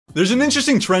There's an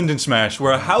interesting trend in Smash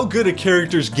where how good a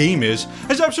character's game is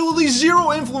has absolutely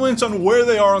zero influence on where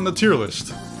they are on the tier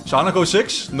list. Sonic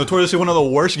 06, notoriously one of the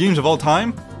worst games of all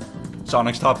time.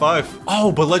 Sonic's top 5.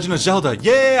 Oh, but Legend of Zelda.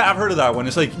 Yeah, I've heard of that one.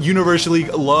 It's like universally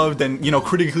loved and, you know,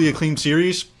 critically acclaimed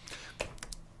series.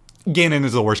 Ganon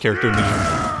is the worst character in the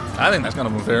game. I think that's kind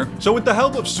of unfair. So with the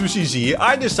help of Sushi Z,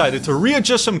 I decided to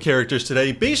readjust some characters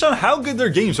today based on how good their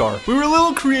games are. We were a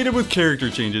little creative with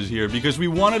character changes here because we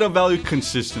wanted to value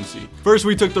consistency. First,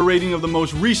 we took the rating of the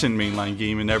most recent mainline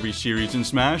game in every series in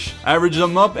Smash, averaged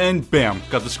them up, and bam,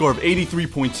 got the score of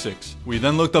 83.6. We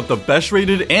then looked up the best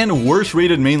rated and worst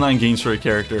rated mainline games for a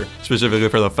character, specifically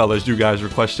for the fellas you guys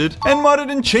requested, and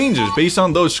modded in changes based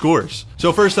on those scores.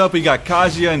 So first up, we got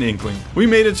Kazuya and Inkling. We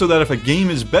made it so that if a game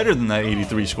is better than that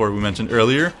 83 score we mentioned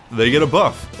earlier, they get a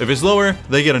buff. If it's lower,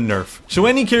 they get a nerf. So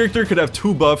any character could have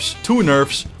 2 buffs, 2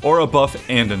 nerfs, or a buff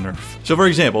and a nerf. So for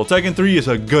example, Tekken 3 is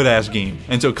a good ass game,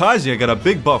 and so Kazuya got a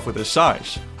big buff with his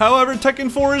size. However, Tekken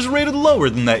 4 is rated lower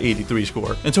than that 83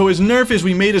 score, and so his nerf is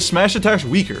we made his smash attacks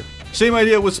weaker. Same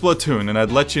idea with Splatoon, and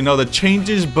I'd let you know the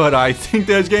changes, but I think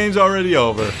this game's already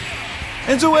over.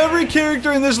 And so every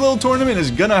character in this little tournament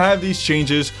is gonna have these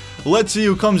changes. Let's see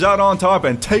who comes out on top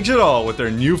and takes it all with their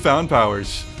newfound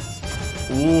powers.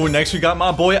 Ooh, next we got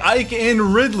my boy Ike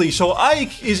and Ridley. So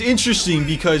Ike is interesting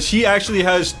because he actually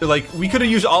has, like, we could have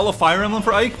used all of Fire Emblem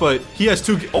for Ike, but he has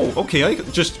 2, oh, okay,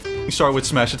 Ike, just start with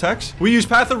smash attacks. We use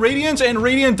Path of Radiance and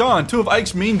Radiant Dawn, 2 of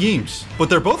Ike's main games. But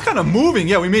they're both kind of moving.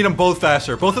 Yeah, we made them both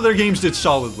faster. Both of their games did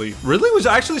solidly. Ridley was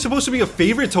actually supposed to be a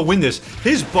favorite to win this.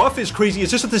 His buff is crazy.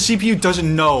 It's just that the CPU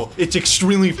doesn't know it's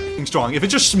extremely f***ing strong. If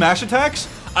it's just smash attacks,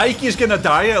 Ike is gonna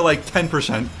die at like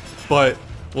 10%. But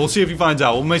we'll see if he finds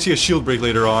out. We might see a shield break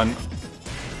later on.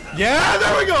 Yeah,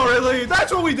 there we go, Ridley.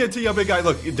 That's what we did to you, big guy.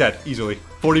 Look, dead, easily.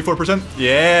 44%?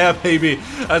 Yeah, baby.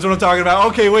 That's what I'm talking about.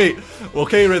 Okay, wait.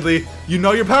 Okay, Ridley. You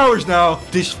know your powers now.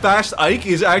 This fast Ike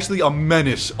is actually a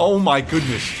menace. Oh my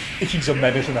goodness. He's a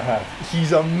menace and a half.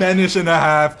 He's a menace and a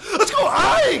half. Let's go,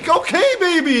 Ike! Okay,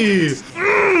 baby!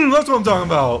 That's what I'm talking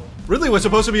about. Ridley was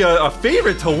supposed to be a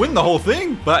favorite to win the whole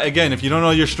thing. But again, if you don't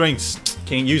know your strengths,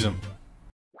 can't use them.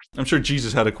 I'm sure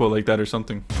Jesus had a quote like that or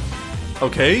something.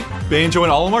 Okay, Banjo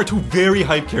and Olimar, 2 very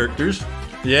hype characters.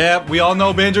 Yeah, we all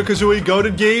know Banjo-Kazooie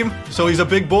goated game, so he's a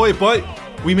big boy, but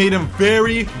we made him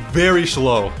very, very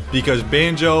slow because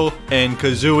Banjo and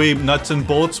Kazooie nuts and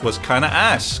bolts was kind of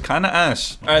ass,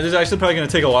 Alright, this is actually probably going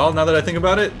to take a while now that I think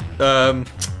about it.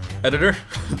 Editor,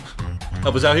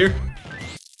 help us out here.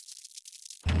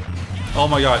 Oh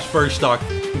my gosh, first stock,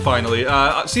 finally.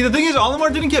 See, the thing is,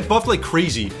 Olimar didn't get buffed like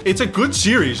crazy. It's a good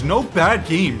series, no bad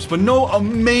games, but no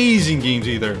amazing games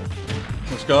either.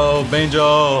 Let's go,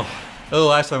 Banjo. The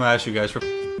last time I asked you guys for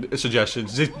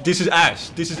suggestions. This is ass.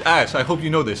 This is ass. I hope you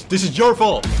know this. This is your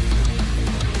fault.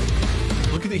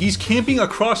 Look at it. He's camping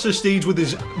across the stage with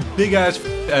his big ass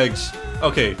eggs.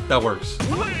 Okay, that works.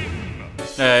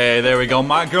 Hey, there we go.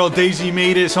 My girl Daisy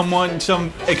made it.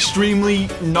 Some extremely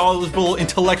knowledgeable,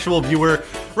 intellectual viewer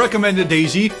recommended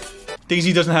Daisy.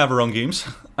 Daisy doesn't have her own games.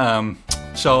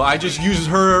 So I just use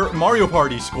her Mario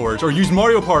Party scores, or use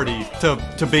Mario Party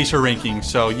to base her rankings.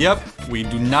 So yep, we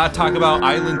do not talk about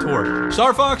Island Tour.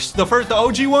 Star Fox, the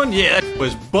OG one, yeah,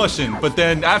 was bussin'. But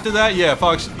then after that, yeah,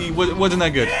 Fox, he wasn't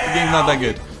that good. The game's not that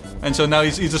good. And so now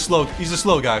he's a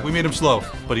slow guy. We made him slow,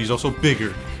 but he's also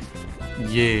bigger.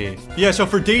 Yeah, so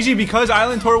for Daisy, because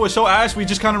Island Tour was so ass, we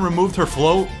just kind of removed her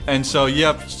float. And so,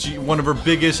 yep, one of her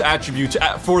biggest attributes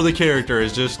for the character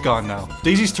is just gone now.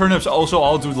 Daisy's turnips also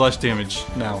all do less damage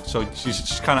now, so she's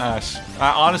just kind of ass.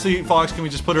 Honestly, Fox, can we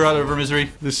just put her out of her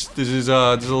misery? This is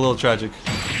a little tragic.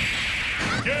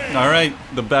 Alright,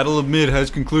 the battle of mid has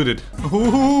concluded.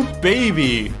 Ooh,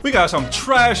 baby. We got some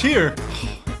trash here.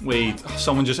 Wait,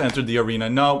 someone just entered the arena.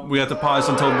 No, we have to pause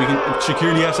until we can.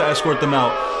 Security has to escort them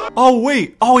out. Oh,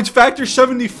 wait. Oh, it's Factor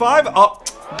 75? Oh,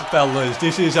 fellas,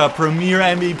 this is a premier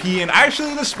MVP and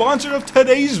actually the sponsor of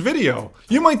today's video.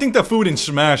 You might think the food in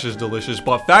Smash is delicious,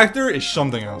 but Factor is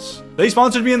something else. They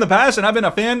sponsored me in the past and I've been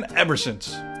a fan ever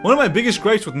since. One of my biggest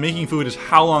gripes with making food is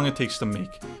how long it takes to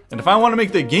make. And if I want to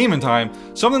make the game in time,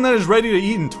 something that is ready to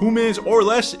eat in 2 minutes or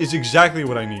less is exactly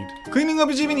what I need. Cleaning up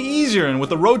is even easier, and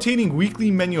with a rotating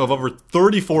weekly menu of over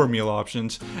 34 meal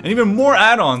options, and even more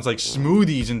add-ons like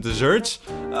smoothies and desserts,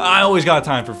 I always got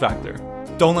time for Factor.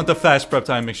 Don't let the fast prep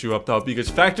time mix you up though, because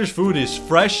Factor's food is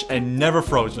fresh and never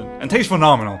frozen, and tastes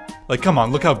phenomenal. Like, come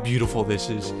on, look how beautiful this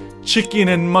is. Chicken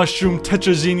and mushroom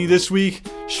tetrazzini this week,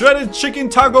 shredded chicken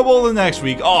taco bowl the next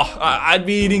week. Oh, I'd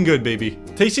be eating good, baby.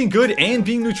 Tasting good and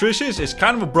being nutritious is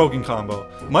kind of a broken combo.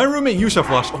 My roommate Yusuf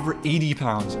lost over 80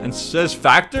 pounds, and says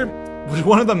Factor was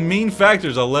one of the main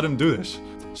factors that let him do this.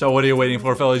 So what are you waiting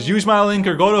for, fellas? Use my link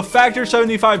or go to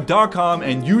factor75.com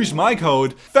and use my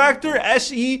code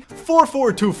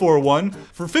FACTORSE44241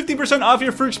 for 50% off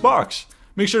your first box.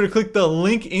 Make sure to click the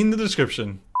link in the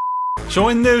description. So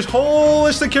in this whole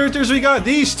list of characters we got,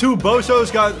 these two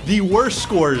bozos got the worst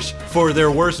scores for their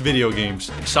worst video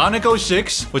games. Sonic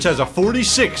 06, which has a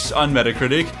 46 on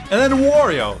Metacritic, and then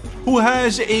Wario, who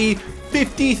has a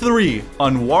 53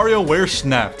 on WarioWare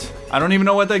Snapped. I don't even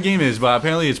know what that game is, but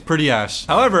apparently it's pretty ass.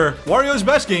 However, Wario's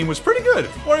best game was pretty good.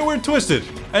 WarioWare Twisted.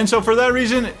 And so for that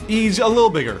reason, he's a little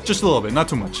bigger. Just a little bit, not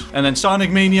too much. And then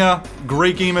Sonic Mania,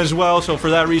 great game as well. So for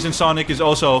that reason, Sonic is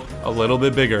also a little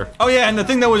bit bigger. Oh yeah, and the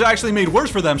thing that was actually made worse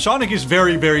for them, Sonic is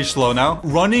very, very slow now.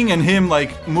 Running and him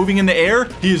like moving in the air,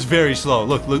 he is very slow.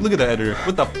 Look at the editor.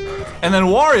 What the f? And then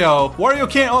Wario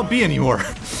can't be anymore.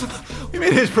 We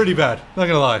made his pretty bad, not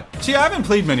gonna lie. See, I haven't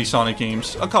played many Sonic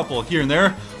games. A couple here and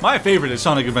there. My favorite is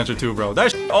Sonic Adventure 2, bro.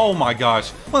 That oh my gosh.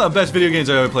 One of the best video games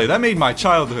I ever played. That made my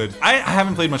childhood. I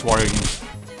haven't played much Wario games.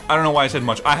 I don't know why I said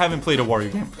much. I haven't played a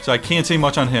Wario game, so I can't say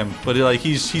much on him. But like,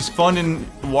 he's fun in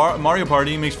Mario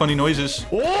Party. He makes funny noises.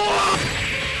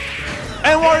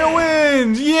 And Wario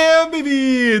wins! Yeah,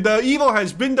 baby! The evil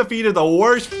has been defeated. The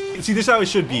worst. See, this is how it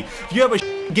should be. If you have a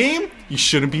game, you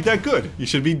shouldn't be that good. You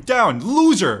should be down.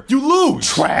 Loser! You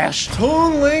lose! Trash!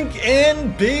 Toon Link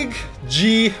and Big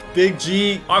G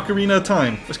Ocarina of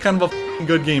Time. It's kind of a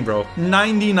good game, bro.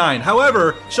 99.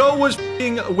 However, so was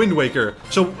Wind Waker.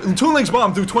 So Toon Link's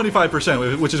bomb through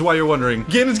 25%, which is why you're wondering.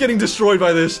 Ganon's getting destroyed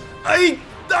by this. Go!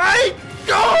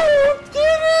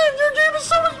 Ganon! Your game is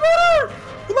so much better!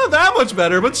 Well, not that much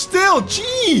better, but still,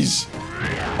 jeez!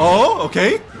 Oh,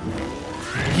 okay.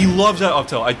 He loves that up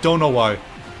tilt. I don't know why.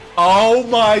 Oh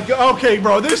my god. Okay,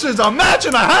 bro, this is a match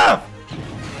and a half!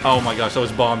 Oh my gosh,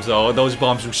 those bombs, though. Those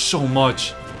bombs do so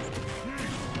much.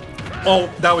 Oh,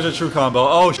 that was a true combo.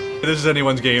 Oh, this is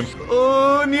anyone's game.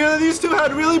 Oh, neither of these two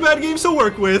had really bad games to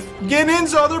work with.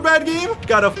 Ganon's other bad game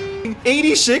got a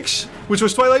 86, which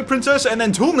was Twilight Princess, and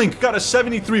then Toon Link got a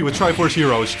 73 with Triforce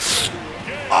Heroes.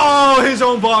 Oh, his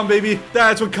own bomb, baby.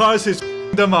 That's what caused his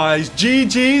demise.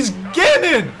 GG's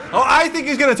Ganon! Oh, I think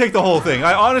he's gonna take the whole thing.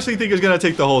 I honestly think he's gonna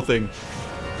take the whole thing.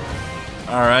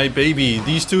 Alright, baby.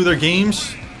 These two, their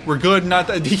games were good. Not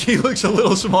that DK looks a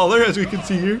little smaller, as we can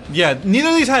see here. Yeah, neither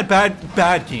of these had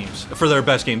bad games for their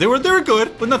best game. They were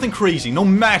good, but nothing crazy. No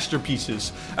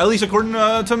masterpieces. At least according to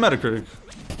Metacritic.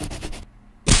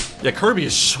 Yeah, Kirby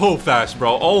is so fast,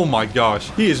 bro. Oh my gosh.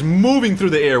 He is moving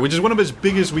through the air, which is one of his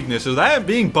biggest weaknesses. That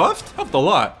being buffed helped a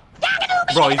lot.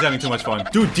 Bro, he's having too much fun.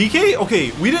 Dude, DK,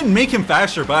 okay, we didn't make him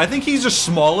faster, but I think he's just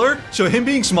smaller. So him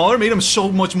being smaller made him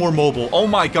so much more mobile. Oh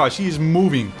my gosh, he is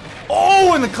moving.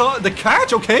 Oh, and the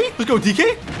catch, okay. Let's go,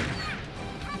 DK.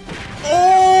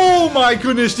 Oh my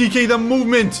goodness, DK, the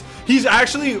movement. He's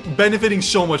actually benefiting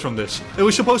so much from this. It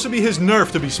was supposed to be his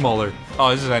nerf to be smaller. Oh,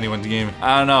 this is anyone's game.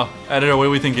 I don't know. Editor, what are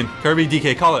we thinking? Kirby,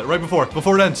 DK, call it right before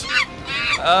it ends.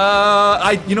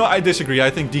 I disagree.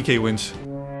 I think DK wins.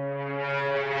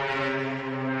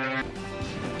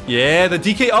 Yeah, the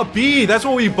DK up B. That's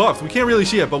what we buffed. We can't really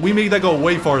see it, but we made that go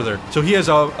way farther. So he has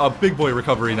a big boy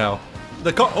recovery now.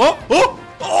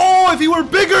 Oh, if he were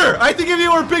bigger. I think if he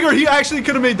were bigger, he actually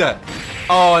could have made that.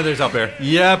 Oh, and there's up air.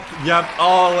 Yep.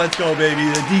 Oh, let's go, baby.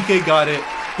 The DK got it.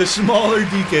 The smaller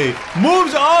DK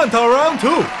moves on to round 2.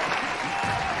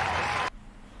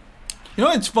 You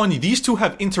know, it's funny. These two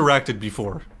have interacted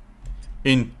before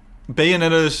in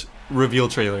Bayonetta's reveal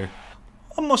trailer.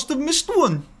 I must have missed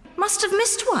one. Must have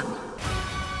missed one.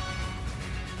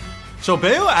 So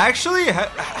Bayo actually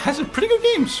has pretty good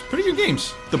games.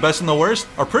 The best and the worst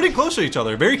are pretty close to each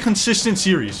other. Very consistent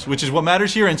series, which is what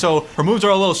matters here. And so her moves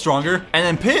are a little stronger. And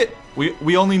then Pit,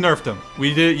 we only nerfed him.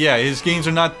 We did, yeah, his games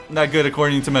are not that good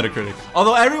according to Metacritic.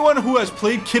 Although everyone who has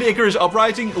played Kid Icarus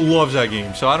Uprising loves that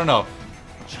game. So I don't know.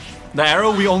 The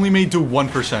arrow we only made do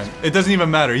 1%. It doesn't even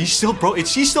matter. He's still broken.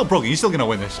 He's still broken. He's still gonna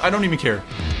win this. I don't even care.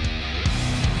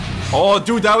 Oh,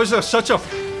 dude, that was such a...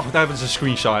 Oh, that was a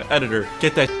screenshot. Editor,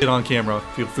 get that shit on camera.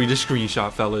 Feel free to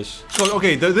screenshot, fellas. So,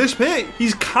 okay, this Pit,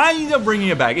 he's kind of bringing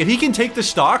it back. If he can take the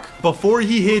stock before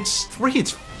he hits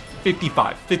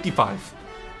 55,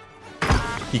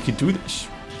 he could do this.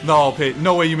 No, Pit,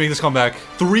 no way you make this comeback.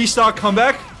 3-stock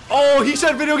comeback? Oh, he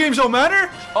said video games don't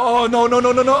matter? Oh, no.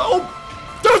 Oh,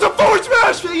 there was a forward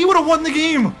smash! He would have won the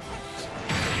game.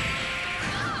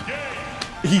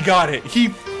 He got it. He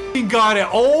got it.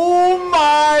 Oh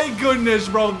my goodness,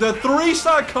 bro. The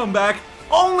 3-stock comeback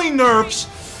only nerfs.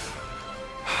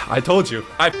 I told you.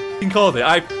 I called it.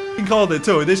 I called it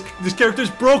too. This character's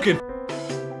broken.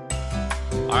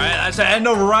 Alright, that's the end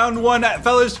of round 1,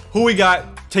 fellas. Who we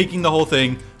got taking the whole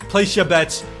thing? Place your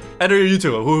bets Enter you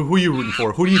two. Who are you rooting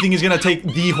for? Who do you think is gonna take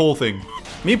the whole thing?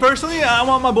 Me personally, I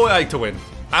want my boy Ike to win.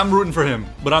 I'm rooting for him,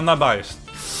 but I'm not biased.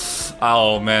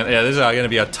 Oh man, yeah, this is gonna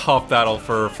be a tough battle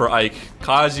for Ike.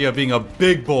 Kazuya being a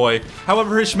big boy.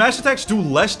 However, his smash attacks do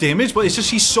less damage, but it's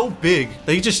just he's so big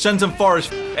that he just sends him far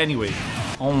as anyway.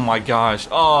 Oh my gosh.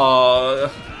 Oh,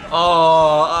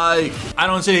 Ike. I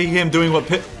don't see him doing what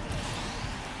Pit...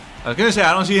 I was gonna say,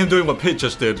 I don't see him doing what Pit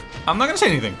just did. I'm not gonna say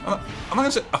anything. I'm not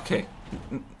gonna say... Okay.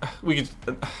 We could...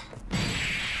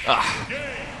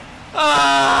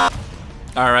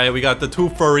 Alright, we got the two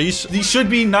furries. These should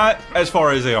be not as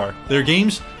far as they are. Their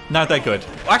games, not that good.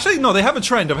 Actually, no, they have a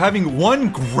trend of having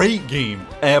one great game,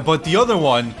 but the other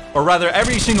one, or rather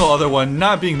every single other one,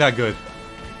 not being that good.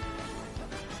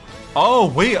 Oh,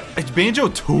 wait, it's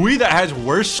Banjo-Tooie that has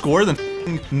worse score than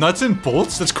Nuts and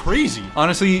Bolts? That's crazy.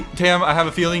 Honestly, Tam, I have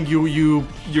a feeling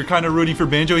you're kind of rooting for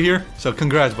Banjo here. So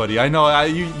congrats, buddy. I know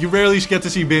you rarely get to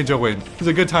see Banjo win. It's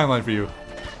a good timeline for you.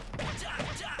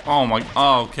 Oh my,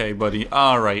 okay, buddy.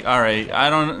 Alright.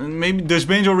 Maybe, does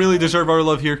Banjo really deserve our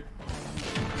love here?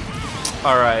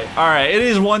 Alright. It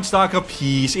is one stock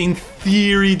apiece. In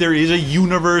theory, there is a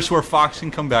universe where Fox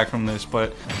can come back from this,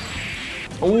 but...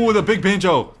 Oh, the big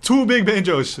Banjo. Two big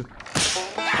Banjos.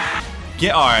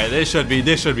 Yeah, alright, this should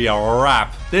be a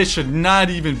wrap. This should not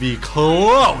even be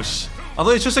close.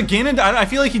 Although it's just a Ganon, I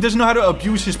feel like he doesn't know how to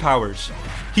abuse his powers.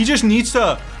 He just needs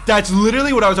to, that's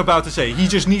literally what I was about to say. He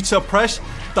just needs to press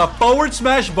the forward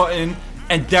smash button,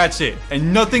 and that's it.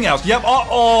 And nothing else. Yep,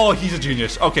 oh, he's a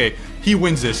genius. Okay, he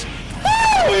wins this.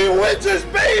 Oh, he wins this,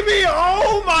 baby!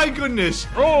 Oh my goodness!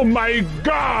 Oh my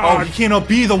god! Oh, he can't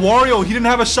be the Wario. He didn't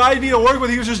have a side B to work with.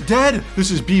 He was just dead.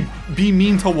 This is be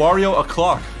mean to Wario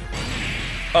o'clock.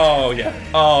 Oh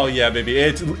yeah, baby.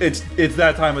 It's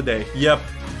that time of day. Yep,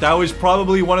 that was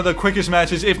probably one of the quickest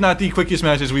matches, if not the quickest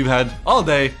matches we've had all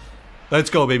day.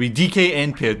 Let's go, baby. DK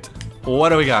and Pit. What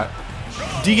do we got?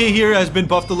 DK here has been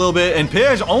buffed a little bit, and Pit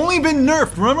has only been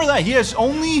nerfed. Remember that he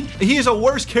is a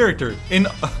worse character in.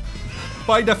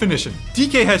 By definition,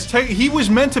 DK has he was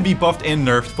meant to be buffed and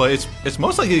nerfed, but it's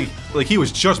most likely like he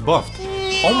was just buffed.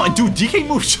 Oh my dude, DK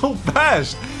moves so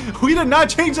fast. We did not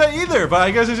change that either, but I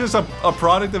guess it's just a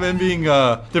product of him being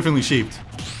differently shaped.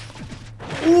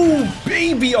 Ooh,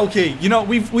 baby. Okay, you know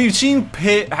we've seen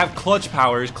Pit have clutch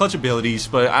powers, clutch abilities,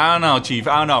 but I don't know, Chief.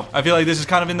 I don't know. I feel like this is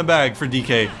kind of in the bag for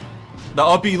DK. The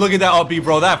up B, look at that up B,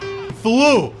 bro. That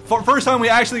flew. First time we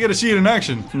actually get to see it in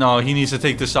action. No, he needs to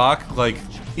take the stock. Like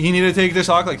he needed to take the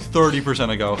stock like 30%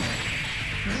 ago.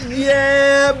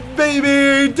 Yeah,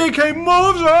 baby. DK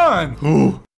moves on.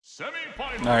 Ooh.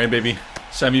 All right, baby.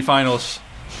 Semifinals.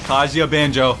 Kazuya,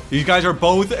 Banjo. These guys are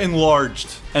both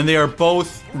enlarged, and they are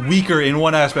both weaker in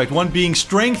one aspect. One being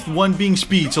strength, one being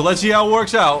speed. So let's see how it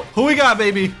works out. Who we got,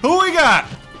 baby? Who we got?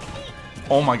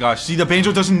 Oh my gosh. See, the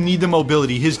Banjo doesn't need the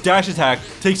mobility. His dash attack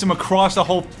takes him across the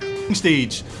whole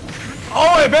stage.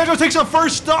 Oh, and Banjo takes a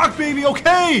first stock, baby.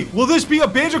 Okay. Will this be a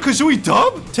Banjo-Kazooie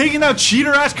dub? Taking out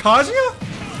cheater-ass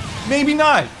Kazuya? Maybe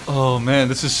not. Oh, man.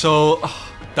 This is so...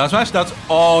 Down smash? That's...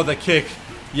 Oh, the kick.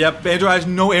 Yep, Banjo has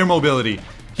no air mobility.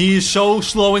 He is so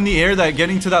slow in the air that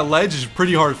getting to that ledge is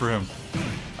pretty hard for him.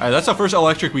 Alright, that's the first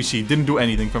electric we see. Didn't do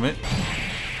anything from it.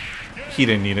 He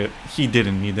didn't need it. He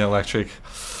didn't need the electric.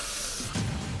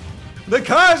 The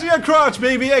Kazuya crotch,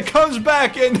 baby! It comes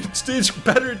back and it's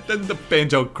better than the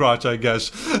Banjo crotch, I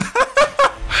guess.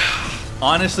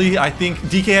 Honestly, I think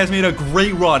DK has made a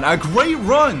great run. A great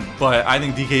run! But I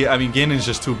think DK, I mean, Ganon's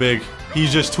just too big.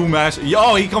 He's just too massive.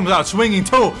 Oh, he comes out swinging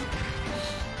too.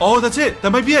 Oh, that's it.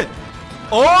 That might be it.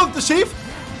 Oh, the save.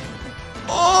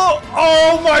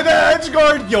 Oh my, the edge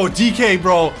guard. Yo, DK,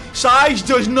 bro. Size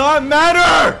does not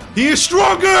matter. He is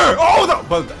stronger. Oh,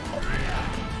 but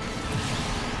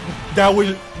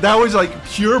that was like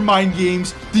pure mind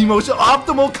games. The most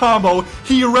optimal combo.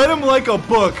 He read him like a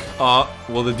book.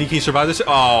 Will the DK survive this?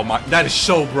 Oh my, that is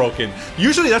so broken.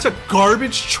 Usually that's a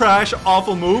garbage, trash,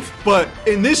 awful move. But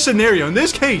in this scenario, in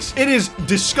this case, it is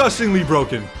disgustingly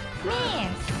broken.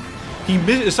 He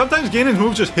miss. Sometimes Ganon's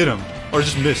moves just hit him. Or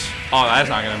just miss. Oh, that's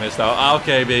not gonna miss though.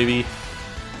 Okay, baby.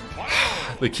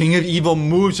 The King of Evil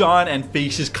moves on and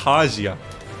faces Kazuya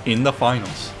in the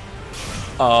finals.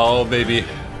 Oh, baby.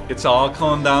 It's all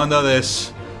come down to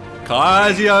this.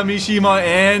 Kazuya, Mishima,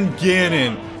 and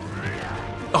Ganon.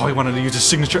 Oh, he wanted to use his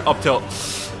signature up tilt.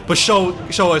 But show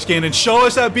us, Ganon. Show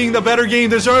us that being the better game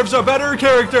deserves a better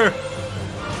character.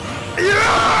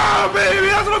 Yeah, baby.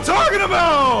 That's what I'm talking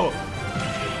about.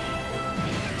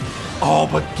 Oh,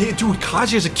 but dude,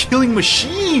 Kazuya is a killing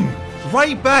machine.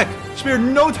 Right back. Spared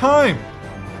no time.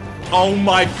 Oh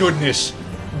my goodness.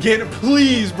 Get it,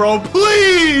 please, bro.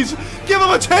 Please. Give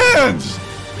him a chance.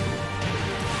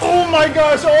 my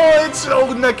gosh. Oh, it's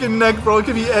so neck and neck, bro. It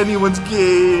could be anyone's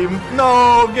game.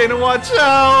 No, Gainer, watch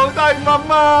out. Ay,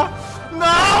 mama. No,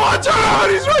 watch out.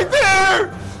 He's right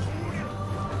there.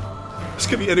 This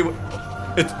could be anyone.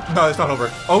 No, it's not over.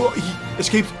 Oh, he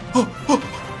escaped. Oh,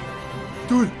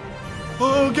 dude.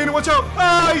 Oh, Gainer, watch out.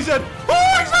 Ah, he's dead.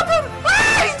 Oh, he's not dead.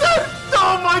 Ah, he's dead.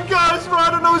 Oh my gosh, bro.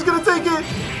 I don't know who's gonna take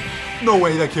it. No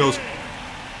way that kills.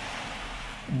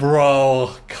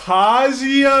 Bro,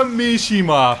 Kazuya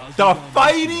Mishima, the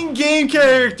fighting game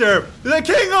character, the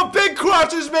king of big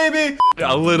crotches, baby.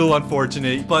 A little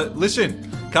unfortunate, but listen,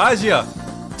 Kazuya,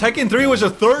 Tekken 3 was the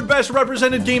third best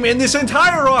represented game in this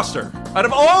entire roster out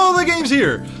of all the games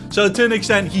here. So to an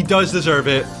extent, he does deserve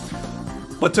it.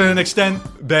 But to an extent,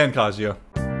 ban Kazuya.